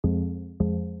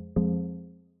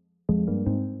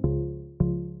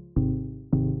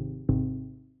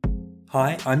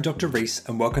Hi, I'm Dr. Reese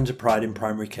and welcome to Pride in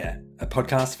Primary Care, a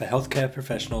podcast for healthcare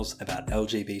professionals about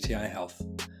LGBTI health.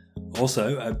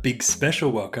 Also, a big special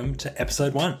welcome to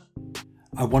episode 1.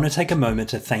 I want to take a moment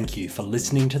to thank you for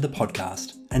listening to the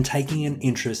podcast and taking an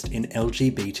interest in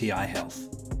LGBTI health.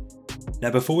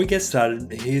 Now, before we get started,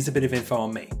 here's a bit of info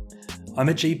on me. I'm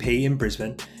a GP in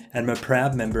Brisbane and I'm a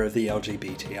proud member of the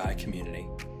LGBTI community.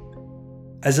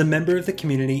 As a member of the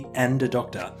community and a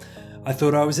doctor, I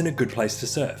thought I was in a good place to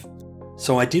serve.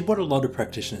 So I did what a lot of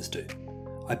practitioners do.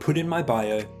 I put in my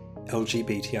bio,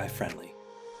 LGBTI friendly.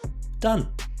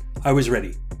 Done. I was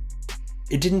ready.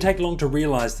 It didn't take long to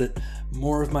realise that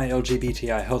more of my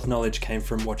LGBTI health knowledge came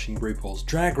from watching RuPaul's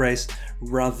Drag Race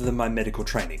rather than my medical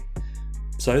training.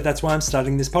 So that's why I'm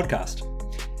starting this podcast.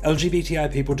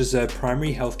 LGBTI people deserve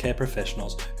primary healthcare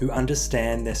professionals who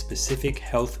understand their specific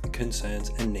health concerns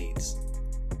and needs.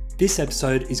 This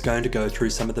episode is going to go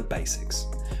through some of the basics.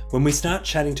 When we start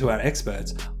chatting to our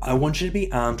experts, I want you to be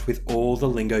armed with all the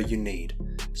lingo you need.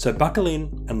 So buckle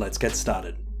in and let's get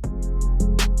started.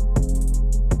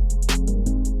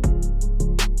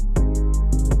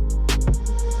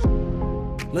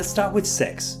 Let's start with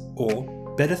sex,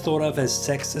 or better thought of as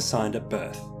sex assigned at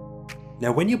birth.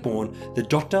 Now, when you're born, the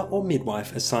doctor or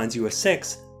midwife assigns you a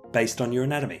sex based on your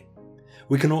anatomy.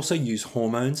 We can also use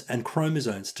hormones and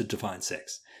chromosomes to define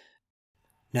sex.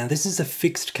 Now, this is a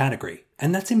fixed category,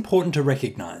 and that's important to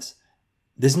recognise.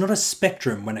 There's not a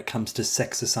spectrum when it comes to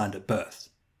sex assigned at birth.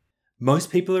 Most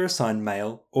people are assigned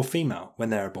male or female when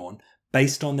they are born,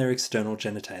 based on their external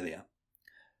genitalia.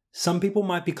 Some people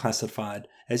might be classified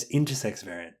as intersex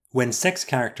variant, when sex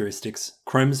characteristics,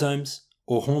 chromosomes,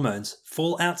 or hormones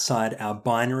fall outside our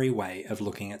binary way of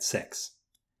looking at sex.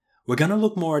 We're going to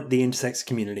look more at the intersex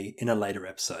community in a later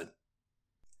episode.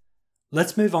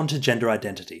 Let's move on to gender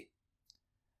identity.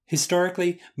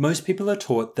 Historically, most people are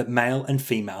taught that male and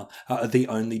female are the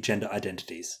only gender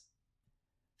identities.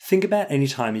 Think about any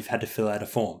time you've had to fill out a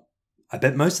form. I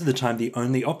bet most of the time the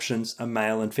only options are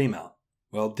male and female.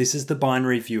 Well, this is the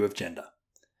binary view of gender.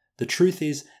 The truth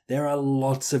is, there are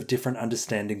lots of different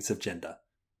understandings of gender.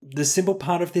 The simple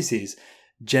part of this is,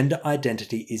 gender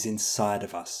identity is inside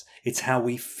of us. It's how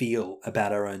we feel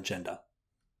about our own gender.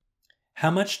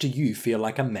 How much do you feel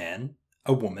like a man,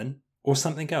 a woman, or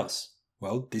something else?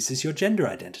 Well, this is your gender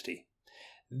identity.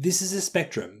 This is a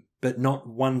spectrum, but not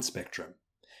one spectrum.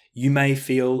 You may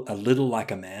feel a little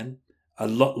like a man, a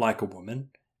lot like a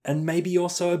woman, and maybe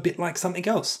also a bit like something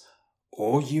else.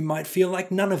 Or you might feel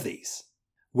like none of these.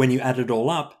 When you add it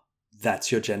all up,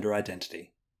 that's your gender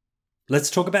identity. Let's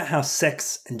talk about how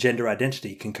sex and gender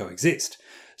identity can coexist.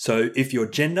 So if your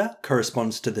gender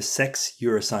corresponds to the sex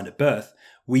you're assigned at birth,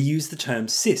 we use the term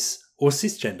cis or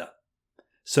cisgender.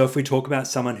 So if we talk about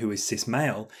someone who is cis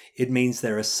male, it means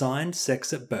their assigned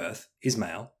sex at birth is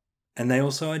male, and they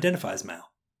also identify as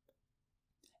male.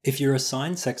 If your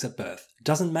assigned sex at birth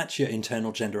doesn't match your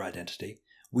internal gender identity,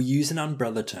 we use an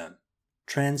umbrella term,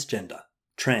 transgender,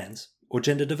 trans, or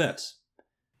gender diverse.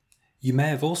 You may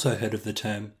have also heard of the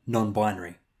term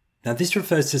non-binary. Now this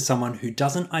refers to someone who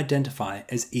doesn't identify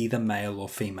as either male or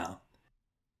female.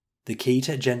 The key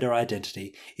to gender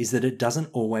identity is that it doesn't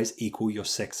always equal your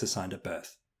sex assigned at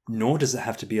birth, nor does it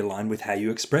have to be aligned with how you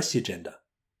express your gender.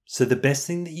 So the best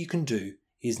thing that you can do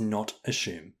is not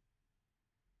assume.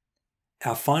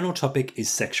 Our final topic is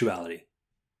sexuality.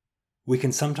 We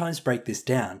can sometimes break this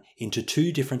down into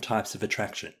two different types of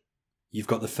attraction. You've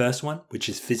got the first one, which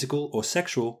is physical or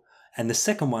sexual, and the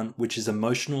second one, which is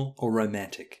emotional or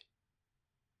romantic.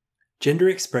 Gender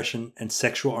expression and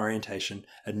sexual orientation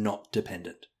are not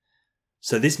dependent.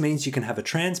 So this means you can have a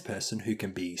trans person who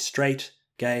can be straight,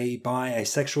 gay, bi,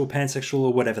 asexual, pansexual,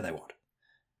 or whatever they want.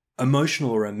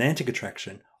 Emotional or romantic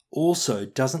attraction also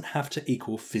doesn't have to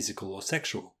equal physical or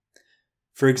sexual.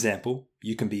 For example,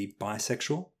 you can be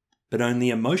bisexual, but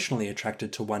only emotionally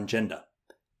attracted to one gender.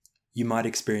 You might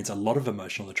experience a lot of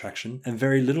emotional attraction and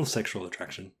very little sexual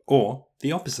attraction, or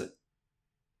the opposite.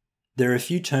 There are a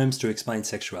few terms to explain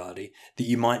sexuality that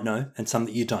you might know and some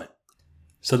that you don't.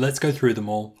 So let's go through them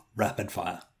all rapid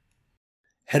fire.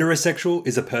 Heterosexual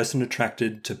is a person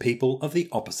attracted to people of the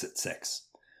opposite sex.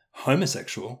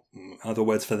 Homosexual, other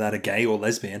words for that are gay or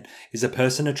lesbian, is a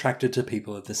person attracted to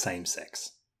people of the same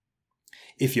sex.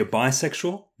 If you're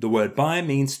bisexual, the word bi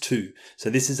means two, so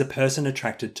this is a person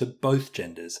attracted to both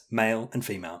genders, male and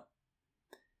female.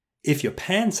 If you're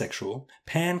pansexual,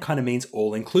 pan kind of means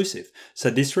all-inclusive, so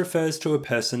this refers to a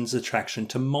person's attraction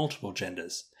to multiple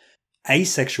genders.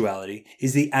 Asexuality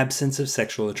is the absence of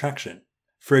sexual attraction.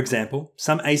 For example,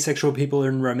 some asexual people are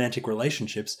in romantic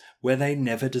relationships where they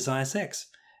never desire sex,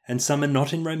 and some are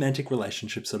not in romantic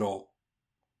relationships at all.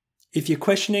 If you're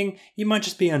questioning, you might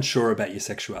just be unsure about your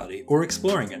sexuality or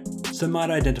exploring it, so might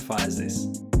identify as this.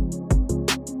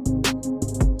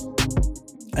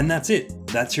 And that's it.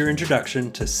 That's your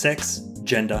introduction to sex,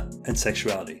 gender, and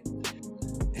sexuality.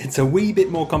 It's a wee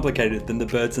bit more complicated than the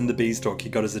birds and the bees talk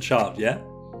you got as a child, yeah?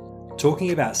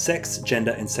 Talking about sex,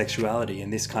 gender, and sexuality in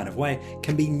this kind of way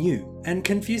can be new and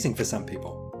confusing for some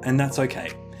people, and that's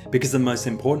okay, because the most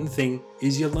important thing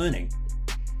is you're learning.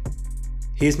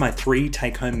 Here's my 3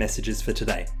 take-home messages for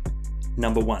today.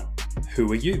 Number 1,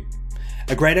 who are you?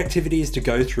 A great activity is to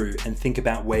go through and think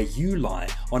about where you lie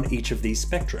on each of these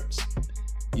spectrums.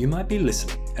 You might be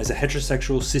listening as a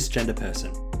heterosexual cisgender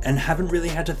person and haven't really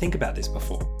had to think about this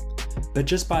before. But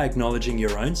just by acknowledging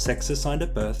your own sex assigned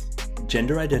at birth,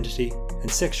 gender identity,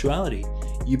 and sexuality,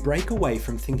 you break away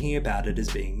from thinking about it as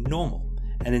being normal,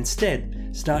 and instead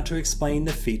start to explain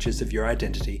the features of your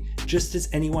identity just as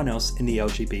anyone else in the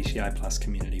LGBTI+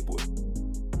 community would.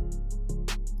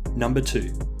 Number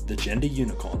 2, the gender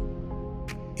unicorn.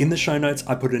 In the show notes,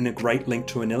 I put in a great link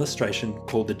to an illustration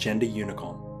called the gender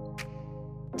unicorn.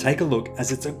 Take a look,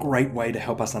 as it's a great way to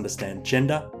help us understand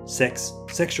gender, sex,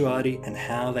 sexuality, and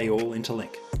how they all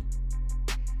interlink.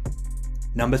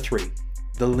 Number 3,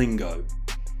 the lingo.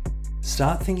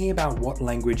 Start thinking about what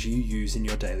language you use in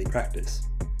your daily practice.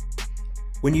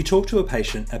 When you talk to a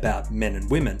patient about men and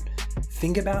women,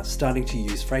 think about starting to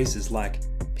use phrases like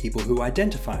people who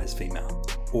identify as female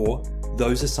or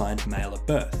those assigned male at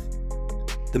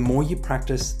birth. The more you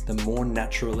practice, the more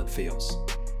natural it feels.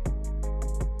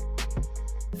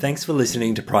 Thanks for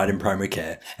listening to Pride in Primary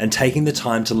Care and taking the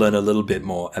time to learn a little bit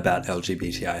more about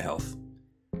LGBTI health.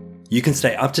 You can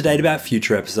stay up to date about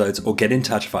future episodes or get in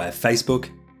touch via Facebook,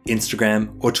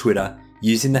 Instagram, or Twitter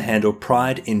using the handle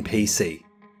PrideInPC.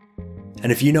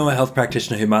 And if you know a health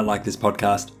practitioner who might like this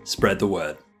podcast, spread the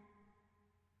word.